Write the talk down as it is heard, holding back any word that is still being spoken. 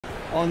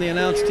on the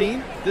announce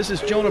team. This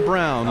is Jonah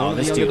Brown, one of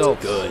the young dude's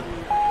adults. Good.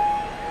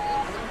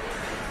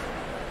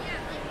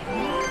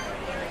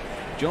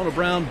 Jonah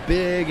Brown,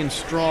 big and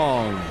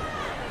strong.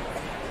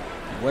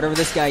 Whatever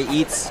this guy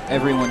eats,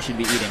 everyone should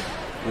be eating.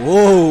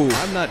 Whoa!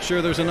 I'm not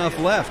sure there's enough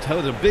left. That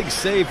was a big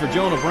save for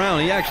Jonah Brown.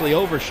 He actually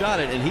overshot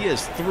it, and he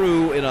is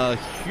through in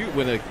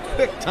with a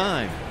quick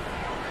time.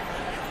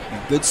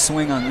 A good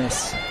swing on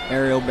this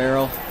aerial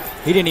barrel.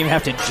 He didn't even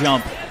have to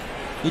jump.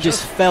 He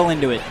just fell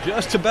into it.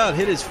 Just about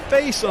hit his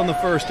face on the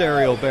first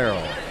aerial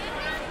barrel.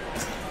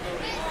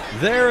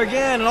 There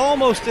again, and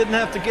almost didn't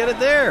have to get it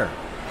there.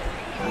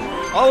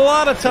 A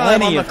lot of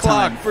time on the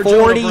clock for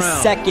Jonah Brown.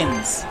 40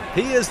 seconds.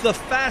 He is the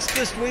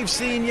fastest we've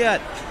seen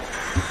yet.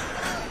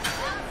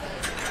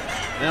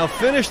 Now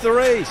finish the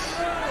race.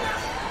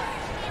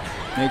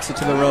 Makes it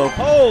to the rope.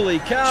 Holy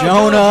cow.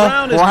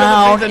 Jonah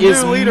Brown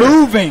is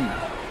moving.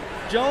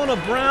 Jonah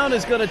Brown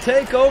is going to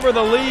take over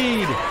the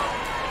lead.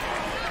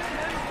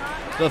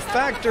 The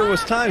factor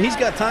was time. He's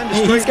got time to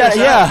straighten this out.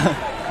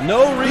 Yeah.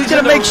 No reason He's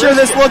going to make sure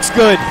this looks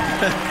good.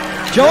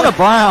 Jonah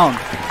Brown,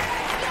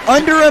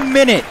 under a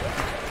minute.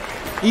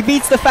 He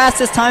beats the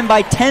fastest time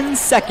by 10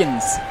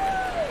 seconds.